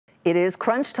It is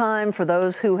crunch time for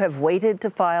those who have waited to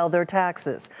file their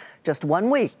taxes. Just 1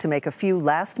 week to make a few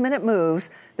last-minute moves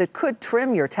that could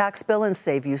trim your tax bill and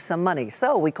save you some money.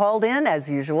 So we called in, as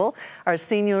usual, our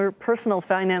senior personal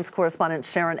finance correspondent,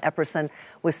 Sharon Epperson,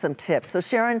 with some tips. So,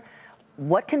 Sharon,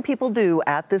 what can people do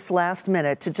at this last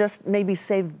minute to just maybe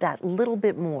save that little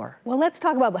bit more? Well, let's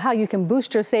talk about how you can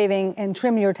boost your saving and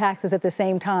trim your taxes at the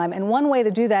same time. And one way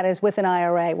to do that is with an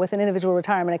IRA, with an individual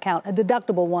retirement account, a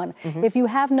deductible one. If you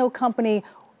have no company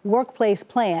workplace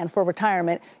plan for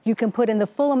retirement, you can put in the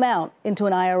full amount into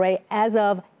an IRA as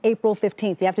of April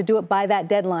 15th. You have to do it by that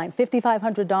deadline,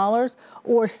 $5,500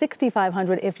 or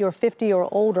 $6,500 if you're 50 or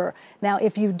older. Now,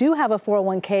 if you do have a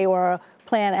 401k or a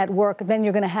plan at work, then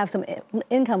you're going to have some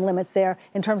income limits there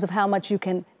in terms of how much you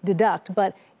can deduct,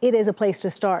 but it is a place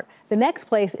to start. The next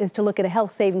place is to look at a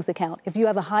health savings account. If you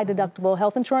have a high deductible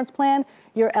health insurance plan,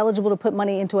 you're eligible to put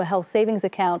money into a health savings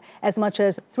account as much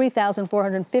as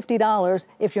 $3,450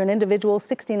 if you're an individual,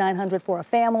 $6,900 for a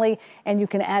family, and you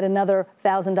can add another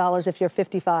 $1,000 if you're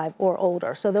 55 or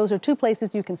older. So those are two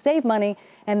places you can save money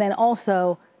and then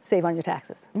also save on your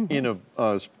taxes. In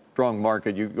a strong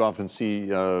market, you often see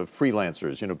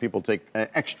freelancers. You know, people take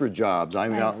extra jobs.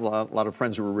 I've got a lot of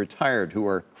friends who are retired who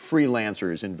are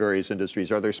freelancers in various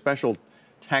industries. Are there special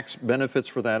tax benefits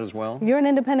for that as well? You're an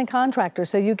independent contractor,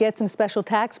 so you get some special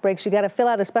tax breaks. You got to fill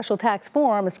out a special tax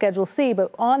form, a Schedule C,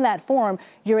 but on that form,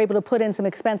 you're able to put in some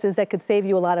expenses that could save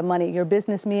you a lot of money. Your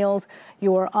business meals,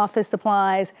 your office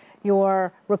supplies,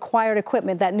 your required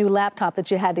equipment, that new laptop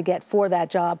that you had to get for that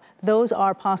job. Those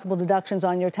are possible deductions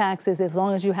on your taxes as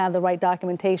long as you have the right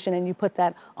documentation and you put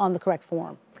that on the correct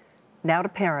form. Now to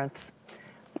parents.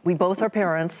 We both are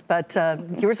parents, but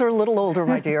yours are a little older,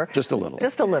 my dear. Just a little.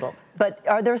 Just a little. But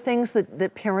are there things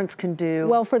that parents can do?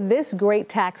 Well, for this great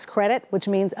tax credit, which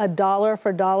means a dollar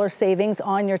for dollar savings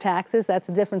on your taxes, that's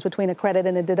the difference between a credit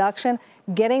and a deduction,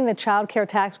 getting the child care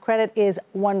tax credit is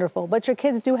wonderful. But your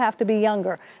kids do have to be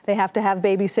younger. They have to have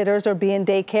babysitters or be in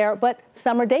daycare, but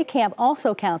summer day camp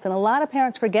also counts. And a lot of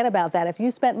parents forget about that. If you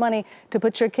spent money to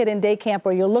put your kid in day camp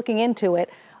or you're looking into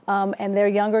it, and they're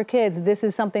younger kids, this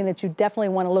is something that you definitely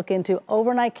want to look into.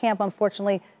 Overnight camp,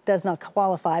 unfortunately, does not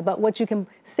qualify. But what you can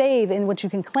save and what you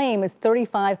can claim is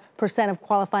 35% of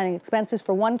qualifying expenses.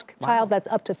 For one child, that's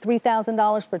up to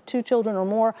 $3,000. For two children or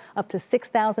more, up to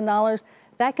 $6,000.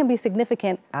 That can be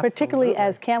significant, particularly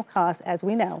as camp costs, as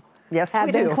we know,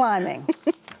 have been climbing.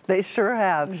 They sure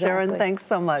have. Exactly. Sharon, thanks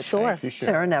so much. Sure. Thank you,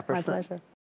 Sharon. Sharon Epperson. My pleasure.